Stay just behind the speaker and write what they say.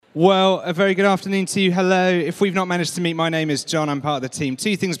Well, a very good afternoon to you. Hello. If we've not managed to meet, my name is John. I'm part of the team.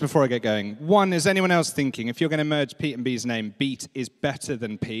 Two things before I get going. One, is anyone else thinking, if you're going to merge Pete and B's name, Beat is better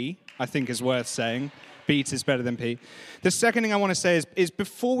than P, I think is worth saying. Beat is better than P. The second thing I want to say is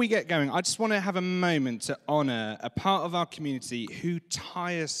before we get going, I just want to have a moment to honor a part of our community who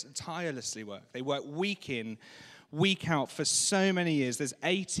tirelessly work. They work week in, week out for so many years. There's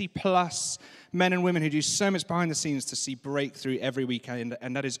 80 plus men and women who do so much behind the scenes to see breakthrough every weekend,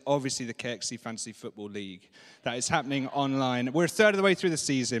 and that is obviously the KXC Fantasy Football League. That is happening online. We're a third of the way through the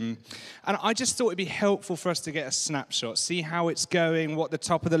season, and I just thought it'd be helpful for us to get a snapshot, see how it's going, what the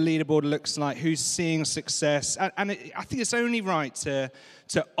top of the leaderboard looks like, who's seeing success, and I think it's only right to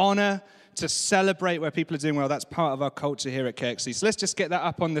honor, to celebrate where people are doing well. That's part of our culture here at KXC. So let's just get that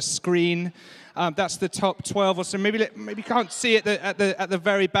up on the screen. That's the top 12 or so. Maybe you can't see it at the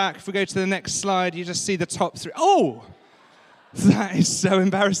very back. If we go to the next slide, you just see the top three. Oh, that is so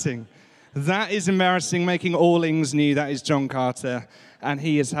embarrassing. That is embarrassing, making all ings new. That is Jon Carter, and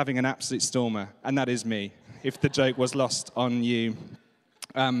he is having an absolute stormer, and that is me, if the joke was lost on you.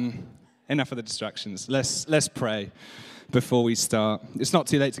 Enough of the distractions. Let's pray before we start. It's not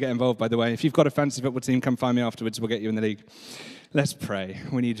too late to get involved, by the way. If you've got a fantasy football team, come find me afterwards. We'll get you in the league. Let's pray.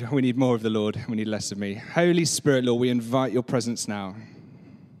 We need more of the Lord. We need less of me. Holy Spirit, Lord, we invite your presence now.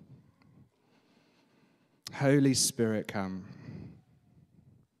 Holy Spirit, come.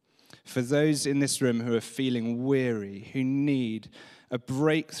 For those in this room who are feeling weary, who need a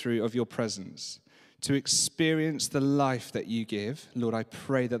breakthrough of your presence, to experience the life that you give, Lord, I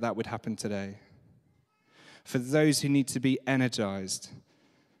pray that that would happen today. For those who need to be energized,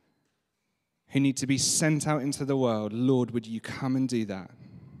 who need to be sent out into the world, Lord, would you come and do that?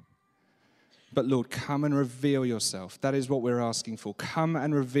 But Lord, come and reveal yourself. That is what we're asking for. Come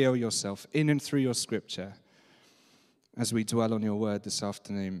and reveal yourself in and through your scripture as we dwell on your word this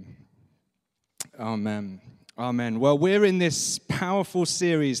afternoon. Amen. Amen. Well, we're in this powerful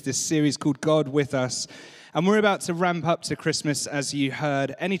series, this series called God With Us, and we're about to ramp up to Christmas, as you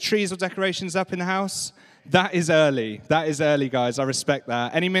heard. Any trees or decorations up in the house? That is early. That is early, guys. I respect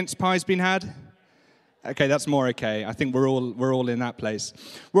that. Any mince pies been had? Okay, that's more okay. I think we're all in that place.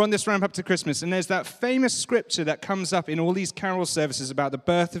 We're on this ramp up to Christmas, and there's that famous scripture that comes up in all these carol services about the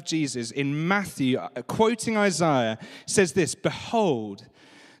birth of Jesus. In Matthew, quoting Isaiah, says this: "Behold,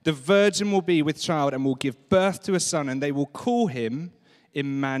 the virgin will be with child and will give birth to a son, and they will call him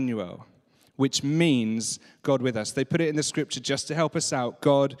Emmanuel," which means God with us. They put it in the scripture just to help us out,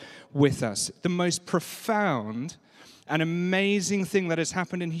 God with us. The most profound and amazing thing that has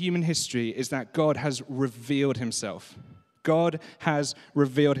happened in human history is that God has revealed himself. God has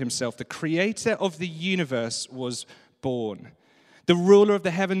revealed himself. The creator of the universe was born. The ruler of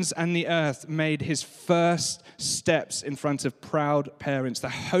the heavens and the earth made his first steps in front of proud parents. The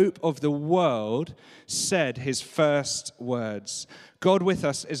hope of the world said his first words. God with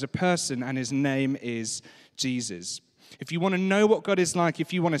us is a person, and his name is Jesus. If you want to know what God is like,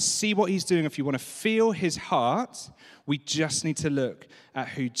 if you want to see what he's doing, if you want to feel his heart, we just need to look at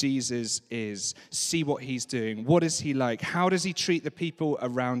who Jesus is, see what he's doing. What is he like? How does he treat the people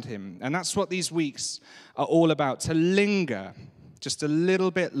around him? And that's what these weeks are all about, to linger just a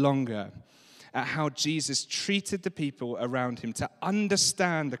little bit longer at how Jesus treated the people around him, to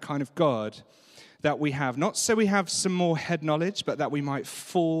understand the kind of God that we have. Not so we have some more head knowledge, but that we might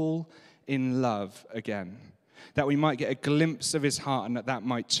fall in love again. That we might get a glimpse of his heart, and that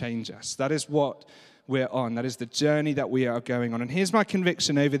might change us. That is what we're on. That is the journey that we are going on. And here's my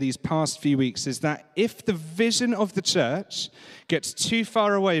conviction over these past few weeks, is that if the vision of the church gets too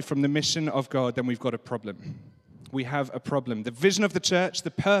far away from the mission of God, then we've got a problem. We have a problem. The vision of the church,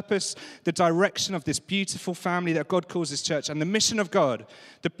 the purpose, the direction of this beautiful family that God calls his church, and the mission of God,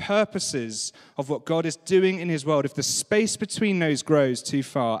 the purposes of what God is doing in his world, if the space between those grows too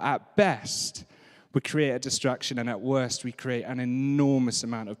far, at best, we create a distraction, and at worst, we create an enormous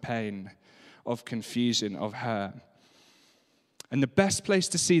amount of pain, of confusion, of hurt. And the best place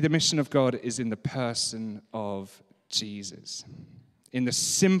to see the mission of God is in the person of Jesus, in the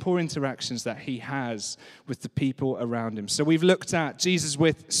simple interactions that he has with the people around him. So we've looked at Jesus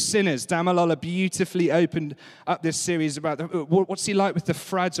with sinners. Damalola beautifully opened up this series about what's he like with the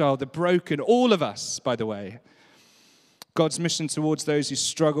fragile, the broken, all of us, by the way. God's mission towards those who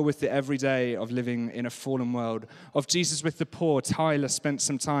struggle with the everyday of living in a fallen world. Of Jesus with the poor, Tyler spent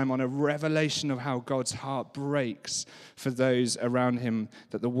some time on a revelation of how God's heart breaks for those around him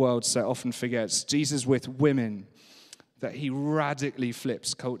that the world so often forgets. Jesus with women, that he radically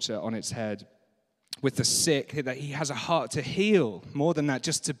flips culture on its head. with the sick, that he has a heart to heal. More than that,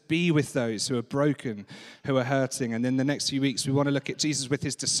 just to be with those who are broken, who are hurting. And then the next few weeks, we want to look at Jesus with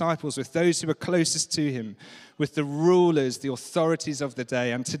his disciples, with those who are closest to him, with the rulers, the authorities of the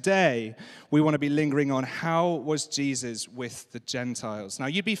day. And today, we want to be lingering on how was Jesus with the Gentiles. Now,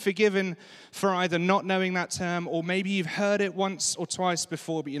 you'd be forgiven for either not knowing that term, or maybe you've heard it once or twice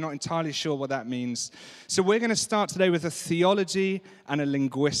before, but you're not entirely sure what that means. So we're going to start today with a theology and a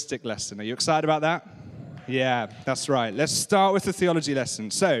linguistic lesson. Are you excited about that? Yeah, that's right. Let's start with the theology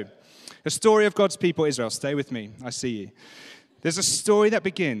lesson. So, the story of God's people, Israel. Stay with me. I see you. There's a story that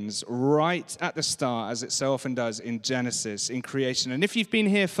begins right at the start, as it so often does in Genesis, in creation. And if you've been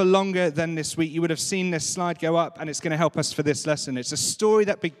here for longer than this week, you would have seen this slide go up, and it's going to help us for this lesson. It's a story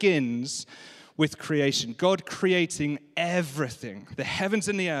that begins with creation. God creating everything, the heavens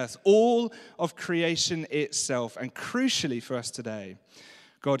and the earth, all of creation itself. And crucially for us today,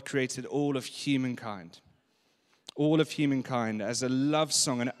 God created all of humankind. All of humankind as a love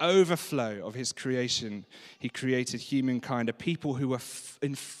song, an overflow of his creation. He created humankind, a people who were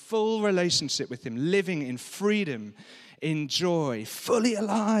in full relationship with him, living in freedom, in joy, fully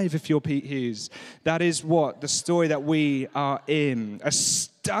alive, if you're Pete Hughes. That is what the story that we are in. A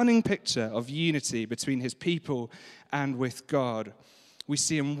stunning picture of unity between his people and with God. We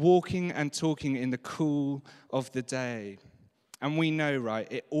see him walking and talking in the cool of the day. And we know,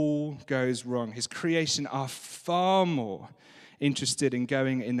 right, it all goes wrong. His creation are far more interested in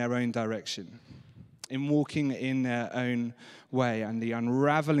going in their own direction, in walking in their own way. And the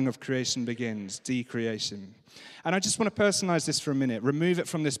unraveling of creation begins, decreation. And I just want to personalize this for a minute, remove it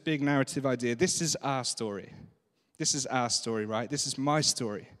from this big narrative idea. This is our story. This is our story, right? This is my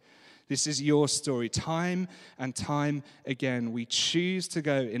story. This is your story. Time and time again, we choose to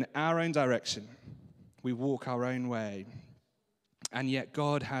go in our own direction. We walk our own way. And yet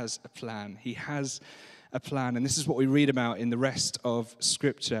God has a plan. He has a plan. And this is what we read about in the rest of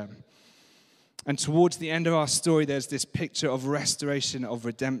Scripture. And towards the end of our story, there's this picture of restoration, of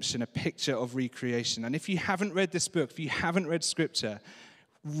redemption, a picture of recreation. And if you haven't read this book, if you haven't read Scripture,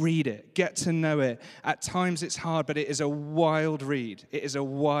 read it. Get to know it. At times it's hard, but it is a wild read. It is a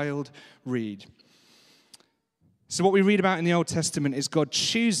wild read. So what we read about in the Old Testament is God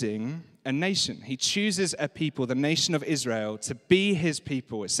choosing a nation. He chooses a people, the nation of Israel, to be his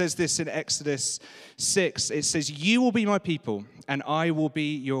people. It says this in Exodus 6. It says, "You will be my people, and I will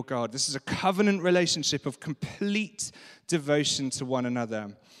be your God." This is a covenant relationship of complete devotion to one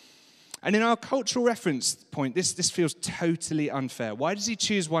another. And in our cultural reference point, this feels totally unfair. Why does he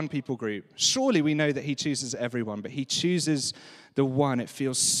choose one people group? Surely we know that he chooses everyone, but he chooses the one. It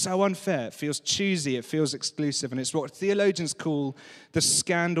feels so unfair. It feels choosy. It feels exclusive. And it's what theologians call the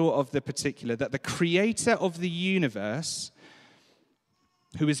scandal of the particular, that the creator of the universe,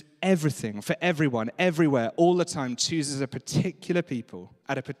 who is everything for everyone, everywhere, all the time, chooses a particular people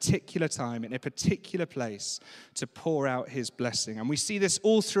at a particular time in a particular place to pour out his blessing. And we see this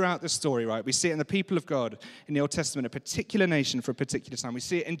all throughout the story, right? We see it in the people of God in the Old Testament, a particular nation for a particular time. We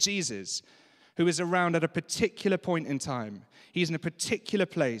see it in Jesus, who is around at a particular point in time. He's in a particular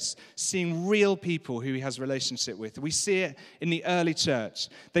place, seeing real people who he has a relationship with. We see it in the early church.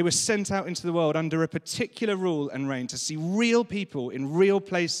 They were sent out into the world under a particular rule and reign to see real people in real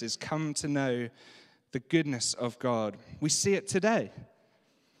places come to know the goodness of God. We see it today.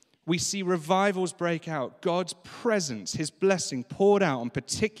 We see revivals break out, God's presence, his blessing poured out on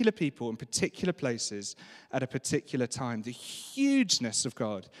particular people in particular places at a particular time. The hugeness of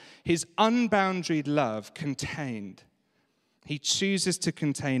God, his unboundaried love contained. He chooses to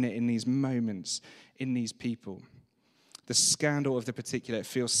contain it in these moments, in these people. The scandal of the particular, it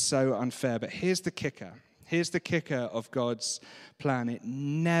feels so unfair. But here's the kicker. Here's the kicker of God's plan. It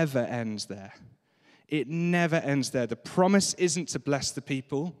never ends there. It never ends there. The promise isn't to bless the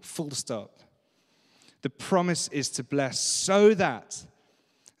people, full stop. The promise is to bless so that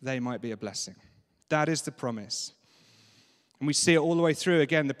they might be a blessing. That is the promise. And we see it all the way through.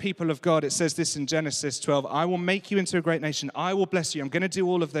 Again, the people of God, it says this in Genesis 12, "I will make you into a great nation. I will bless you. I'm going to do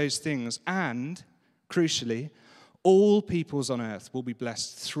all of those things. And, crucially, all peoples on earth will be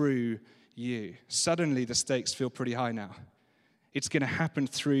blessed through you." Suddenly, the stakes feel pretty high now. It's going to happen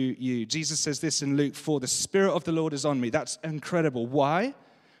through you. Jesus says this in Luke 4, "The Spirit of the Lord is on me." That's incredible. Why?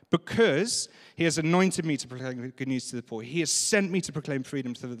 Because he has anointed me to proclaim good news to the poor. He has sent me to proclaim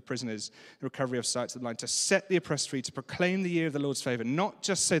freedom to the prisoners, the recovery of sight to the blind, to set the oppressed free, to proclaim the year of the Lord's favor, not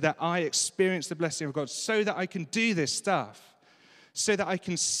just so that I experience the blessing of God, so that I can do this stuff, so that I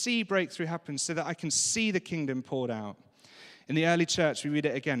can see breakthrough happen, so that I can see the kingdom poured out. In the early church, we read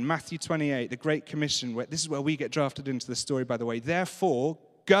it again, Matthew 28, the Great Commission. This is where we get drafted into the story, by the way. "Therefore,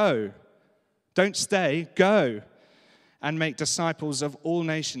 go." Don't stay, go and make disciples of all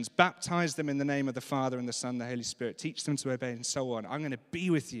nations. Baptize them in the name of the Father and the Son and the Holy Spirit. Teach them to obey and so on. I'm going to be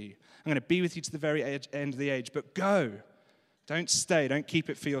with you. I'm going to be with you to the very end of the age. But go. Don't stay. Don't keep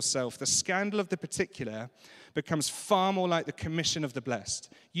it for yourself. The scandal of the particular becomes far more like the commission of the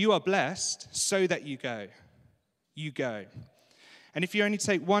blessed. You are blessed so that you go. You go. And if you only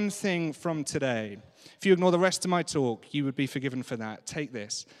take one thing from today, if you ignore the rest of my talk, you would be forgiven for that. Take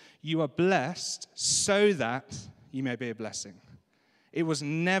this. You are blessed so that you may be a blessing. It was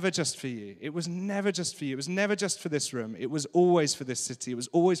never just for you. It was never just for you. It was never just for this room. It was always for this city. It was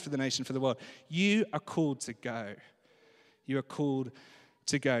always for the nation, for the world. You are called to go. You are called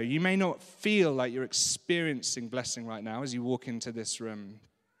to go. You may not feel like you're experiencing blessing right now as you walk into this room.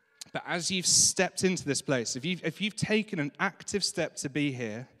 But as you've stepped into this place, if you've taken an active step to be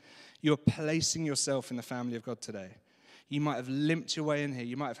here, you're placing yourself in the family of God today. You might have limped your way in here.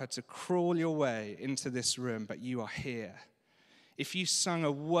 You might have had to crawl your way into this room, but you are here. If you sung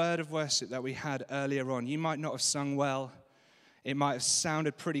a word of worship that we had earlier on, you might not have sung well. It might have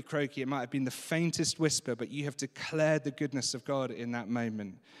sounded pretty croaky. It might have been the faintest whisper, but you have declared the goodness of God in that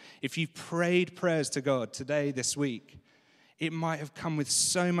moment. If you've prayed prayers to God today, this week, it might have come with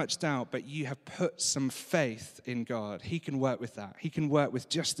so much doubt, but you have put some faith in God. He can work with that. He can work with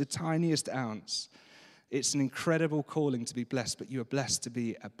just the tiniest ounce. It's an incredible calling to be blessed, but you are blessed to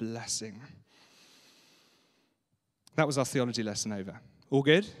be a blessing. That was our theology lesson over. All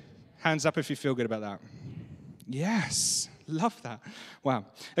good? Hands up if you feel good about that. Yes, love that. Wow.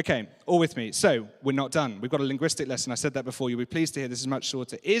 Okay, all with me. So, we're not done. We've got a linguistic lesson. I said that before. You'll be pleased to hear this is much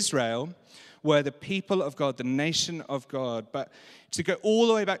shorter. Israel were the people of God, the nation of God. But to go all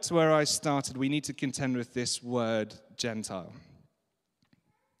the way back to where I started, we need to contend with this word, Gentile.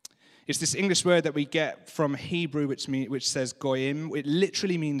 It's this English word that we get from Hebrew, which says goyim. It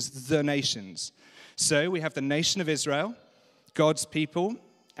literally means the nations. So we have the nation of Israel, God's people,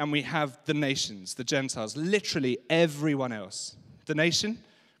 and we have the nations, the Gentiles, literally everyone else. The nation,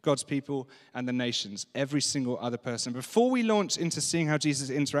 God's people, and the nations, every single other person. Before we launch into seeing how Jesus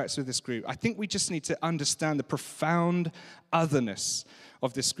interacts with this group, I think we just need to understand the profound otherness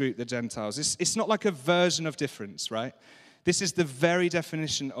of this group, the Gentiles. It's not like a version of difference, right? This is the very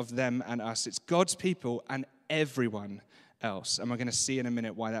definition of them and us. It's God's people and everyone else. And we're going to see in a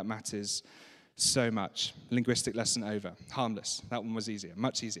minute why that matters so much. Linguistic lesson over. Harmless. That one was easier,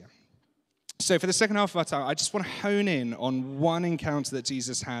 much easier. So for the second half of our time, I just want to hone in on one encounter that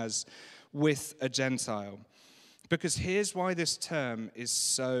Jesus has with a Gentile. Because here's why this term is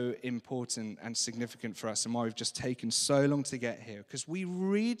so important and significant for us and why we've just taken so long to get here. Because we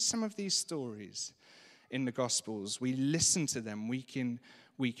read some of these stories in the Gospels, we listen to them week in,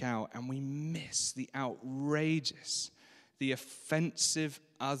 week out, and we miss the outrageous, the offensive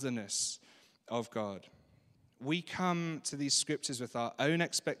otherness of God. We come to these scriptures with our own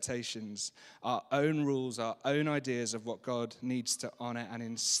expectations, our own rules, our own ideas of what God needs to honor, and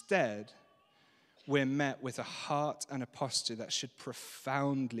instead, we're met with a heart and a posture that should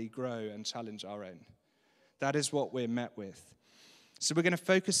profoundly grow and challenge our own. That is what we're met with. So we're going to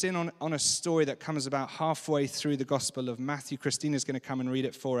focus in on a story that comes about halfway through the Gospel of Matthew. Christina's going to come and read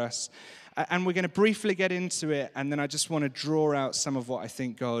it for us. And we're going to briefly get into it, and then I just want to draw out some of what I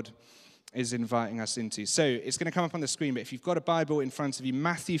think God is inviting us into. So it's going to come up on the screen, but if you've got a Bible in front of you,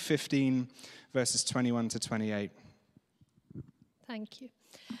 Matthew 15, verses 21 to 28. Thank you.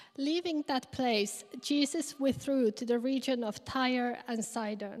 Leaving that place, Jesus withdrew to the region of Tyre and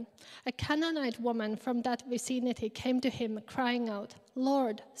Sidon. A Canaanite woman from that vicinity came to him, crying out,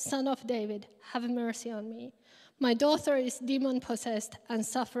 "Lord, Son of David, have mercy on me. My daughter is demon-possessed and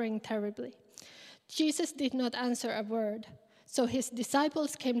suffering terribly." Jesus did not answer a word. So his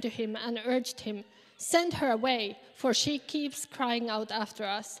disciples came to him and urged him, "Send her away, for she keeps crying out after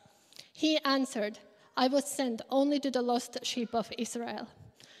us." He answered, "I was sent only to the lost sheep of Israel."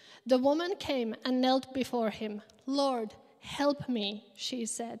 The woman came and knelt before him. "Lord, help me," she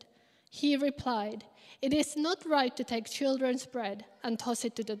said. He replied, "It is not right to take children's bread and toss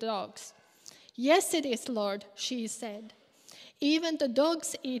it to the dogs." "Yes, it is, Lord," she said. "Even the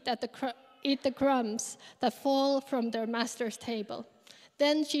dogs eat the crumbs that fall from their master's table."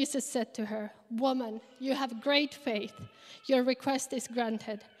 Then Jesus said to her, "Woman, you have great faith. Your request is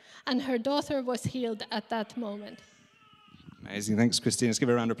granted." And her daughter was healed at that moment. Amazing. Thanks, Christine. Let's give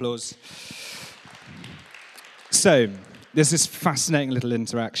her a round of applause. So, there's this fascinating little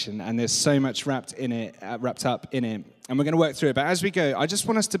interaction, and there's so much wrapped up in it. And we're going to work through it. But as we go, I just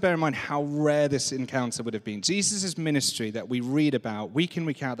want us to bear in mind how rare this encounter would have been. Jesus' ministry that we read about week in,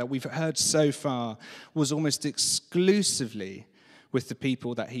 week out, that we've heard so far, was almost exclusively with the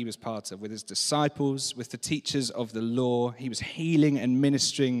people that he was part of, with his disciples, with the teachers of the law. He was healing and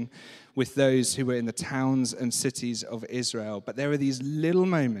ministering with those who were in the towns and cities of Israel. But there are these little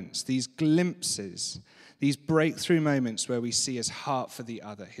moments, these glimpses, these breakthrough moments where we see his heart for the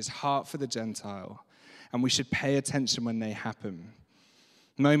other, his heart for the Gentile, and we should pay attention when they happen.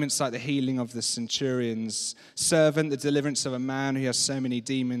 Moments like the healing of the centurion's servant, the deliverance of a man who has so many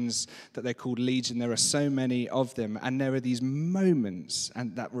demons that they're called legion. There are so many of them, and there are these moments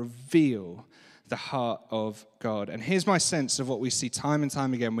and that reveal the heart of God. And here's my sense of what we see time and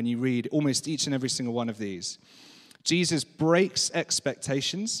time again when you read almost each and every single one of these. Jesus breaks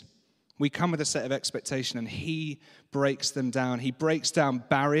expectations. We come with a set of expectation, and he breaks them down. He breaks down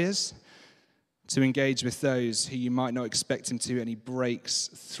barriers to engage with those who you might not expect him to, and he breaks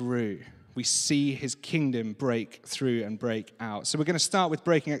through. We see his kingdom break through and break out. So we're going to start with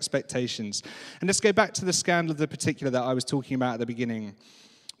breaking expectations. And let's go back to the scandal of the particular that I was talking about at the beginning.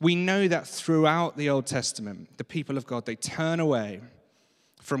 We know that throughout the Old Testament, the people of God, they turn away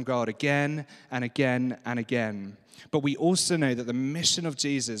from God again and again and again. But we also know that the mission of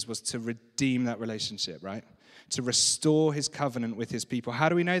Jesus was to redeem that relationship, right? To restore his covenant with his people. How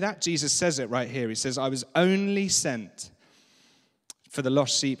do we know that? Jesus says it right here. He says, I was only sent for the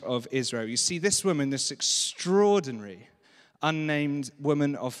lost sheep of Israel. You see, this woman, this extraordinary, unnamed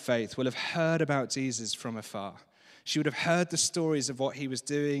woman of faith, will have heard about Jesus from afar. She would have heard the stories of what he was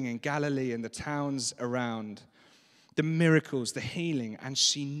doing in Galilee and the towns around, the miracles, the healing, and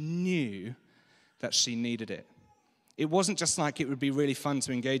she knew that she needed it. It wasn't just like it would be really fun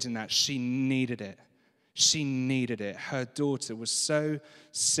to engage in that. She needed it. She needed it. Her daughter was so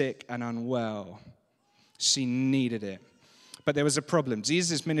sick and unwell. She needed it. But there was a problem.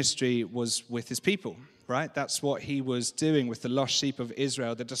 Jesus' ministry was with his people, right? That's what he was doing with the lost sheep of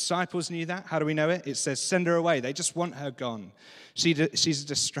Israel. The disciples knew that. How do we know it? It says, send her away. They just want her gone. She's a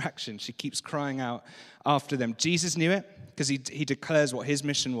distraction. She keeps crying out after them. Jesus knew it because he declares what his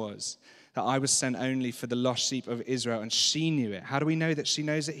mission was, that I was sent only for the lost sheep of Israel, and she knew it. How do we know that she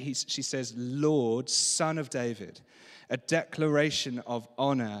knows it? She says, Lord, Son of David, a declaration of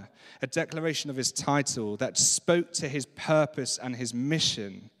honor, a declaration of his title that spoke to his purpose and his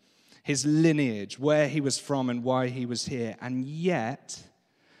mission, his lineage, where he was from and why he was here. And yet,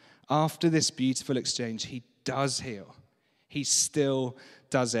 after this beautiful exchange, he does heal. He still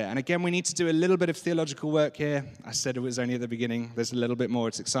does it. And again, we need to do a little bit of theological work here. I said it was only at the beginning. There's a little bit more.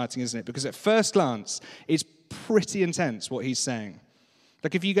 It's exciting, isn't it? Because at first glance, it's pretty intense what he's saying.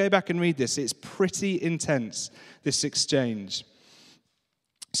 Like if you go back and read this, it's pretty intense, this exchange.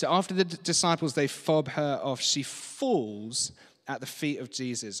 So after the disciples, they fob her off, she falls at the feet of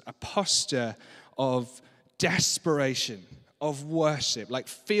Jesus, a posture of desperation, of worship. Like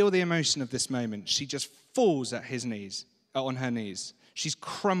feel the emotion of this moment. She just falls at his knees, on her knees. She's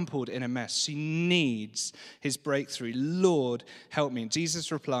crumpled in a mess. She needs his breakthrough. Lord, help me. And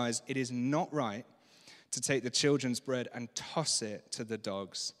Jesus replies, it is not right to take the children's bread and toss it to the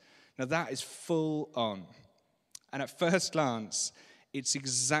dogs. Now that is full on. And at first glance, it's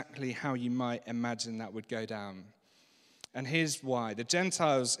exactly how you might imagine that would go down. And here's why. The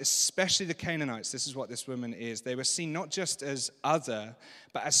Gentiles, especially the Canaanites, this is what this woman is. They were seen not just as other,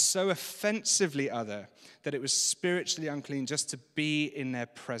 but as so offensively other that it was spiritually unclean just to be in their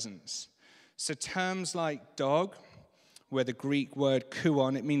presence. So terms like dog, where the Greek word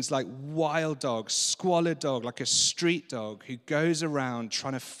kuon, it means like wild dog, squalid dog, like a street dog who goes around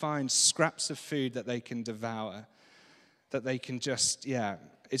trying to find scraps of food that they can devour, that they can just,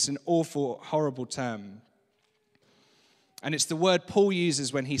 it's an awful, horrible term. And it's the word Paul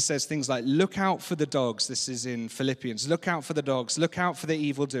uses when he says things like, look out for the dogs. This is in Philippians. Look out for the dogs. Look out for the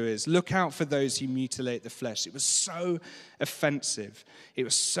evildoers. Look out for those who mutilate the flesh. It was so offensive. It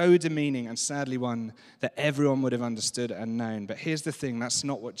was so demeaning, and sadly one that everyone would have understood and known. But here's the thing. That's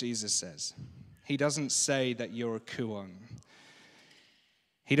not what Jesus says. He doesn't say that you're a kuon.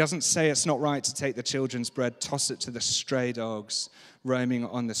 He doesn't say it's not right to take the children's bread, toss it to the stray dogs roaming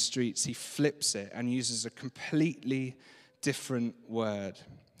on the streets. He flips it and uses a completely different word.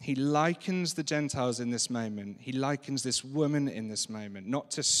 He likens the Gentiles in this moment. He likens this woman in this moment,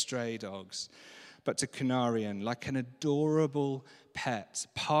 not to stray dogs, but to Canarian, like an adorable pet,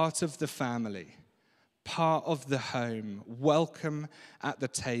 part of the family, part of the home, welcome at the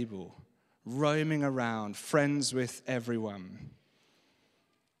table, roaming around, friends with everyone.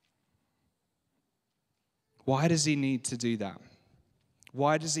 Why does he need to do that?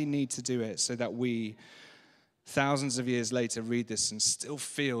 Why does he need to do it so that we, thousands of years later, read this and still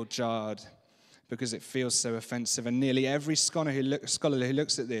feel jarred because it feels so offensive? And nearly every scholar who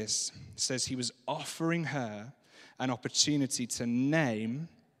looks at this says he was offering her an opportunity to name,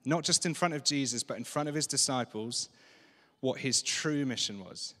 not just in front of Jesus, but in front of his disciples, what his true mission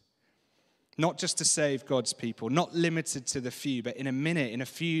was. Not just to save God's people, not limited to the few, but in a minute, in a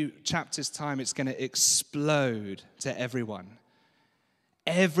few chapters' time, it's going to explode to everyone.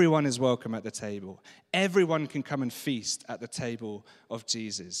 Everyone is welcome at the table. Everyone can come and feast at the table of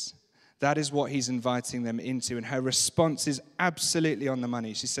Jesus. That is what he's inviting them into, and her response is absolutely on the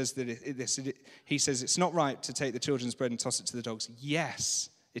money. She says that he says, it's not right to take the children's bread and toss it to the dogs. Yes,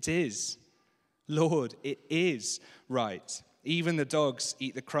 it is. Lord, it is right. Even the dogs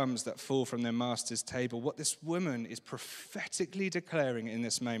eat the crumbs that fall from their master's table. What this woman is prophetically declaring in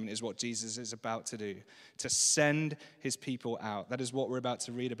this moment is what Jesus is about to do, to send his people out. That is what we're about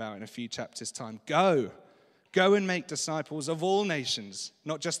to read about in a few chapters' time. Go and make disciples of all nations,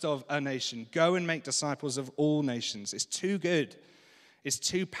 not just of a nation. Go and make disciples of all nations. It's too good. It's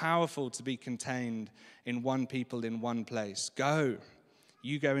too powerful to be contained in one people in one place. Go.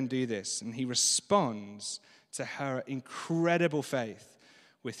 You go and do this. And he responds to her incredible faith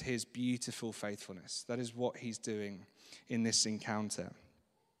with his beautiful faithfulness. That is what he's doing in this encounter.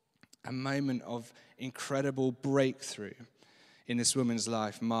 A moment of incredible breakthrough in this woman's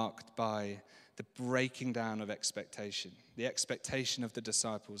life, marked by the breaking down of expectation, the expectation of the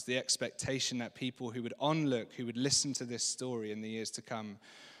disciples, the expectation that people who would onlook, who would listen to this story in the years to come,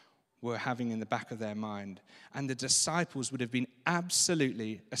 were having in the back of their mind. And the disciples would have been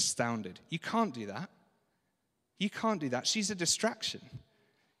absolutely astounded. You can't do that. You can't do that. She's a distraction.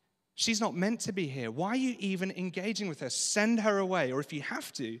 She's not meant to be here. Why are you even engaging with her? Send her away. Or if you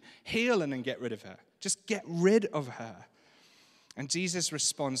have to, heal and then get rid of her. Just get rid of her. And Jesus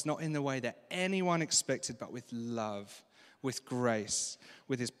responds not in the way that anyone expected, but with love, with grace,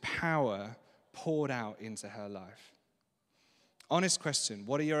 with his power poured out into her life. Honest question,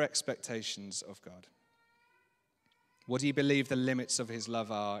 what are your expectations of God? What do you believe the limits of his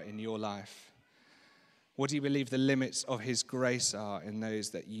love are in your life? What do you believe the limits of his grace are in those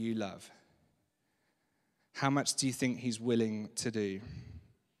that you love? How much do you think he's willing to do?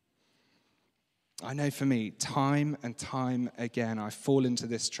 I know for me, time and time again, I fall into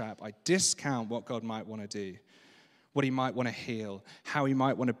this trap. I discount what God might want to do, what he might want to heal, how he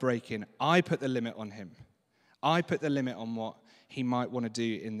might want to break in. I put the limit on him. I put the limit on what he might want to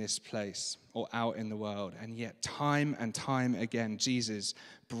do in this place or out in the world. And yet time and time again, Jesus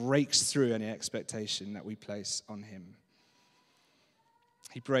breaks through any expectation that we place on him.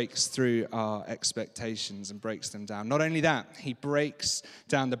 He breaks through our expectations and breaks them down. Not only that, he breaks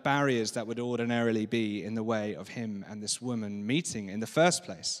down the barriers that would ordinarily be in the way of him and this woman meeting in the first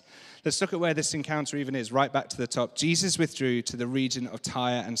place. Let's look at where this encounter even is, right back to the top. Jesus withdrew to the region of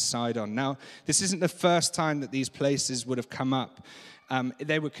Tyre and Sidon. Now, this isn't the first time that these places would have come up.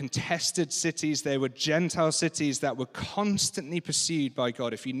 They were contested cities. They were Gentile cities that were constantly pursued by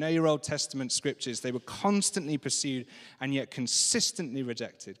God. If you know your Old Testament scriptures, they were constantly pursued and yet consistently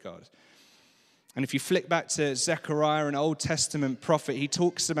rejected God. And if you flick back to Zechariah, an Old Testament prophet, he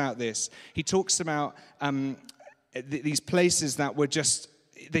talks about this. He talks about these places that were just,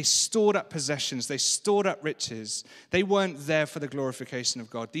 they stored up possessions, they stored up riches. They weren't there for the glorification of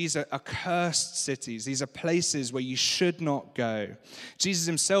God. These are accursed cities. These are places where you should not go. Jesus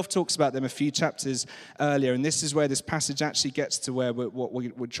himself talks about them a few chapters earlier, and this is where this passage actually gets to where what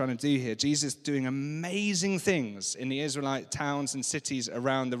we're trying to do here. Jesus doing amazing things in the Israelite towns and cities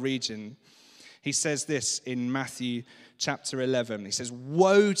around the region. He says this in Matthew chapter 11. He says,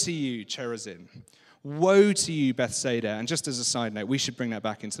 "Woe to you, Chorazin! Woe to you, Bethsaida." And just as a side note, we should bring that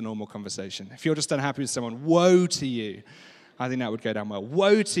back into normal conversation. If you're just unhappy with someone, woe to you. I think that would go down well.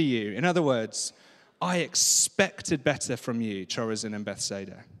 Woe to you. In other words, I expected better from you, Chorazin and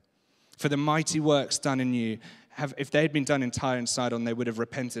Bethsaida. For the mighty works done in you, if they had been done in Tyre and Sidon, they would have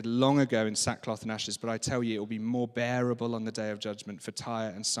repented long ago in sackcloth and ashes. But I tell you, it will be more bearable on the day of judgment for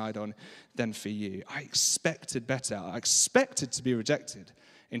Tyre and Sidon than for you. I expected better. I expected to be rejected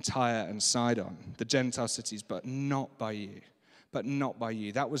in Tyre and Sidon, the Gentile cities, but not by you. But not by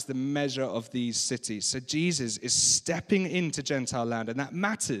you. That was the measure of these cities. So Jesus is stepping into Gentile land, and that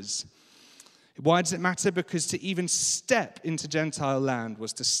matters. Why does it matter? Because to even step into Gentile land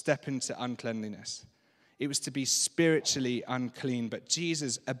was to step into uncleanliness. It was to be spiritually unclean, but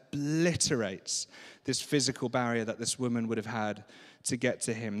Jesus obliterates this physical barrier that this woman would have had to get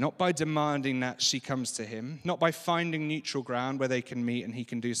to him. Not by demanding that she comes to him, not by finding neutral ground where they can meet and he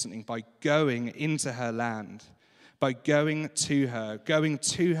can do something, by going into her land, by going to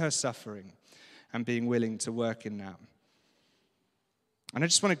her suffering and being willing to work in that. And I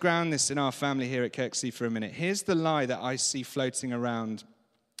just want to ground this in our family here at KXC for a minute. Here's the lie that I see floating around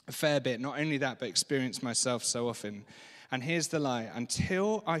a fair bit. Not only that, but experienced myself so often. And here's the lie.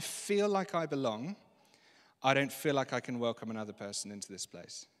 Until I feel like I belong, I don't feel like I can welcome another person into this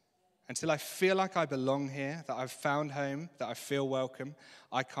place. Until I feel like I belong here, that I've found home, that I feel welcome,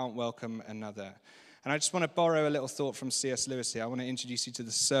 I can't welcome another. And I just want to borrow a little thought from C.S. Lewis here. I want to introduce you to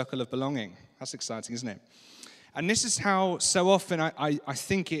the circle of belonging. That's exciting, isn't it? And this is how so often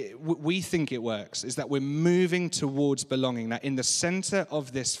we think it works, is that we're moving towards belonging, that in the center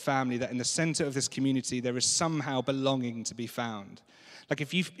of this family, that in the center of this community, there is somehow belonging to be found. Like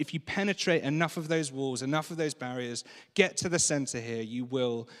if you penetrate enough of those walls, enough of those barriers, get to the center here, you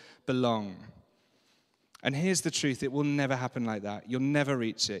will belong. And here's the truth, it will never happen like that. You'll never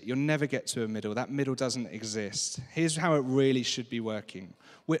reach it. You'll never get to a middle. That middle doesn't exist. Here's how it really should be working.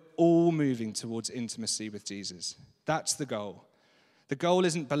 We're all moving towards intimacy with Jesus. That's the goal. The goal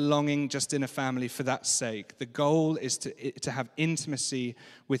isn't belonging just in a family for that sake. The goal is to have intimacy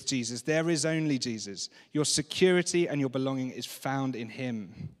with Jesus. There is only Jesus. Your security and your belonging is found in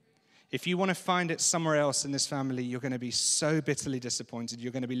him. If you want to find it somewhere else in this family, you're going to be so bitterly disappointed.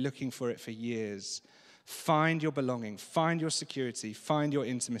 You're going to be looking for it for years. Find your belonging, find your security, find your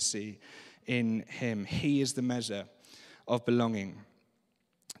intimacy in him. He is the measure of belonging.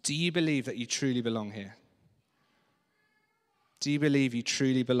 Do you believe that you truly belong here? Do you believe you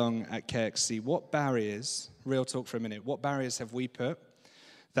truly belong at KXC? What barriers, real talk for a minute, what barriers have we put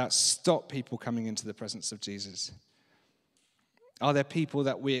that stop people coming into the presence of Jesus? Are there people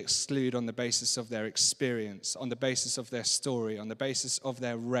that we exclude on the basis of their experience, on the basis of their story, on the basis of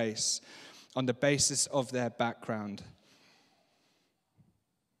their race, on the basis of their background?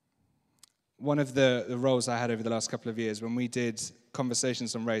 One of the roles I had over the last couple of years when we did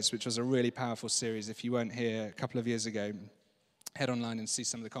Conversations on Race, which was a really powerful series. If you weren't here a couple of years ago, head online and see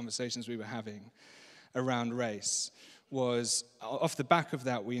some of the conversations we were having around race. Was off the back of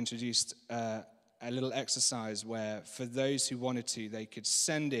that, we introduced a little exercise where for those who wanted to, they could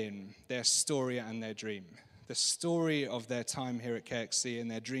send in their story and their dream. The story of their time here at KXC and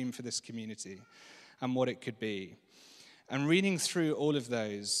their dream for this community and what it could be. And reading through all of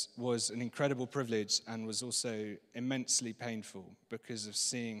those was an incredible privilege and was also immensely painful because of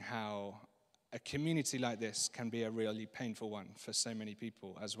seeing how a community like this can be a really painful one for so many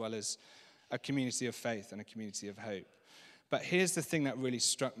people, as well as a community of faith and a community of hope. But here's the thing that really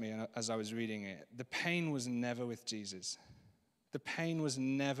struck me as I was reading it. The pain was never with Jesus. The pain was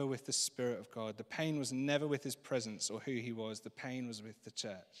never with the Spirit of God. The pain was never with his presence or who he was. The pain was with the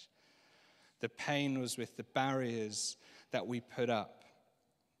church. The pain was with the barriers that we put up.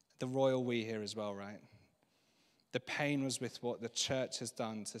 The royal we here as well, right? The pain was with what the church has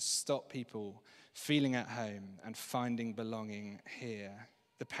done to stop people feeling at home and finding belonging here.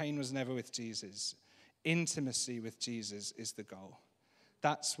 The pain was never with Jesus. Intimacy with Jesus is the goal.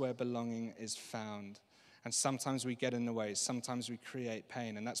 That's where belonging is found. And sometimes we get in the way. Sometimes we create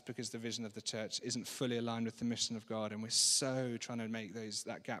pain. And that's because the vision of the church isn't fully aligned with the mission of God. And we're so trying to make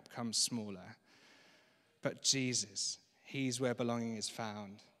that gap come smaller. But Jesus, he's where belonging is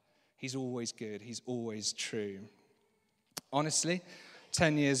found. He's always good. He's always true. Honestly,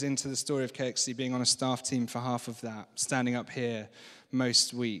 10 years into the story of KXC, being on a staff team for half of that, standing up here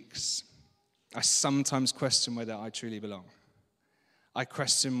most weeks, I sometimes question whether I truly belong. I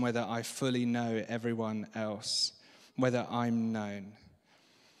question whether I fully know everyone else, whether I'm known.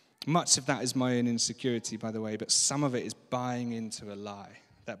 Much of that is my own insecurity, by the way, but some of it is buying into a lie,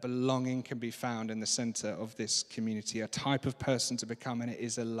 that belonging can be found in the center of this community, a type of person to become, and it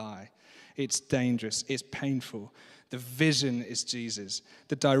is a lie. It's dangerous. It's painful. The vision is Jesus.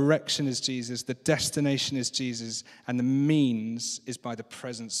 The direction is Jesus. The destination is Jesus. And the means is by the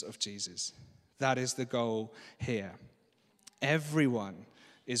presence of Jesus. That is the goal here. Everyone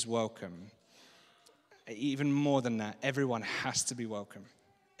is welcome. Even more than that, everyone has to be welcome.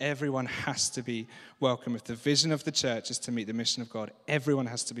 Everyone has to be welcome. If the vision of the church is to meet the mission of God, everyone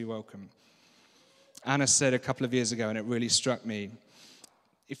has to be welcome. Anna said a couple of years ago, and it really struck me,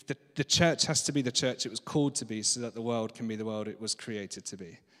 if the church has to be the church it was called to be so that the world can be the world it was created to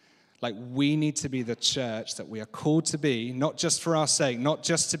be. Like, we need to be the church that we are called to be, not just for our sake, not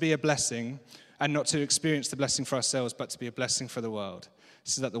just to be a blessing, and not to experience the blessing for ourselves, but to be a blessing for the world,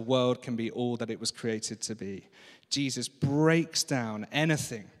 so that the world can be all that it was created to be. Jesus breaks down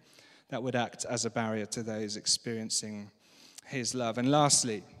anything that would act as a barrier to those experiencing his love. And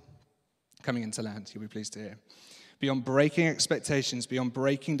lastly, coming into land, you'll be pleased to hear, beyond breaking expectations, beyond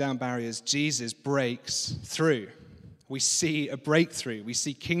breaking down barriers, Jesus breaks through. We see a breakthrough. We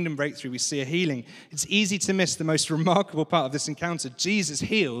see kingdom breakthrough. We see a healing. It's easy to miss the most remarkable part of this encounter. Jesus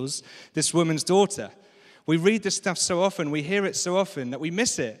heals this woman's daughter. We read this stuff so often, we hear it so often that we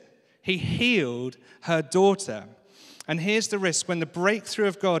miss it. He healed her daughter. And here's the risk: when the breakthrough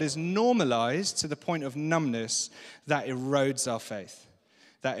of God is normalized to the point of numbness, that erodes our faith.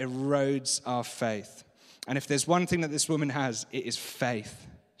 That erodes our faith. And if there's one thing that this woman has, it is faith.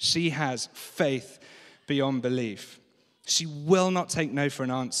 She has faith beyond belief. She will not take no for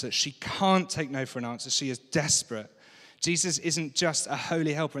an answer. She can't take no for an answer. She is desperate. Jesus isn't just a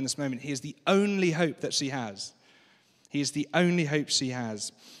holy helper in this moment. He is the only hope that she has. He is the only hope she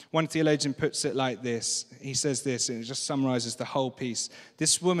has. One theologian puts it like this. He says this, and it just summarizes the whole piece.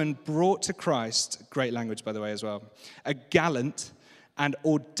 This woman brought to Christ, great language by the way as well, a gallant and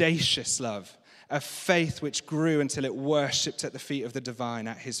audacious love, a faith which grew until it worshipped at the feet of the divine,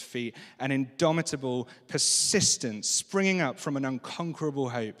 at his feet, an indomitable persistence springing up from an unconquerable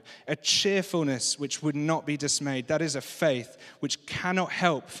hope, a cheerfulness which would not be dismayed. That is a faith which cannot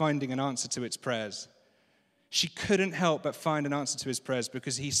help finding an answer to its prayers. She couldn't help but find an answer to his prayers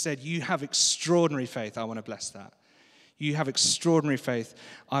because he said, you have extraordinary faith, I want to bless that. You have extraordinary faith,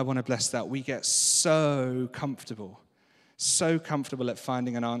 I want to bless that. We get so comfortable at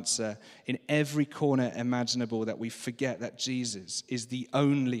finding an answer in every corner imaginable that we forget that Jesus is the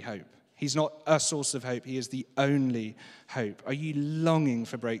only hope. He's not a source of hope, he is the only hope. Are you longing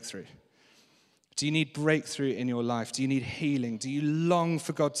for breakthrough? Do you need breakthrough in your life? Do you need healing? Do you long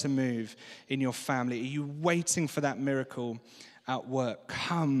for God to move in your family? Are you waiting for that miracle at work?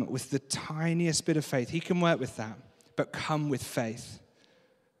 Come with the tiniest bit of faith. He can work with that, but come with faith.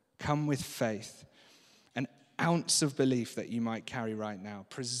 Come with faith. An ounce of belief that you might carry right now.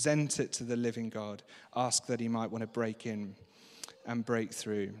 Present it to the living God. Ask that he might want to break in and break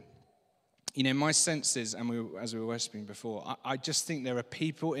through. You know, my sense is, and as we were worshiping before, I just think there are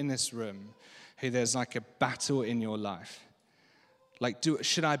people in this room who there's like a battle in your life. Like,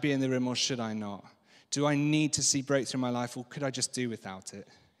 should I be in the room or should I not? Do I need to see breakthrough in my life or could I just do without it?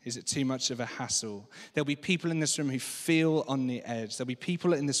 Is it too much of a hassle? There'll be people in this room who feel on the edge. There'll be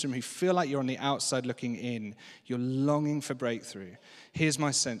people in this room who feel like you're on the outside looking in. You're longing for breakthrough. Here's my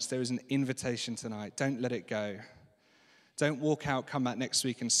sense. There is an invitation tonight. Don't let it go. Don't walk out, come back next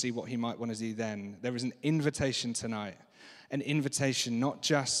week and see what he might want to do then. There is an invitation tonight. An invitation not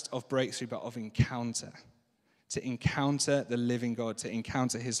just of breakthrough, but of encounter. To encounter the living God, to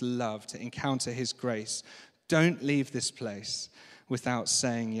encounter his love, to encounter his grace. Don't leave this place without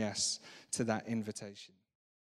saying yes to that invitation.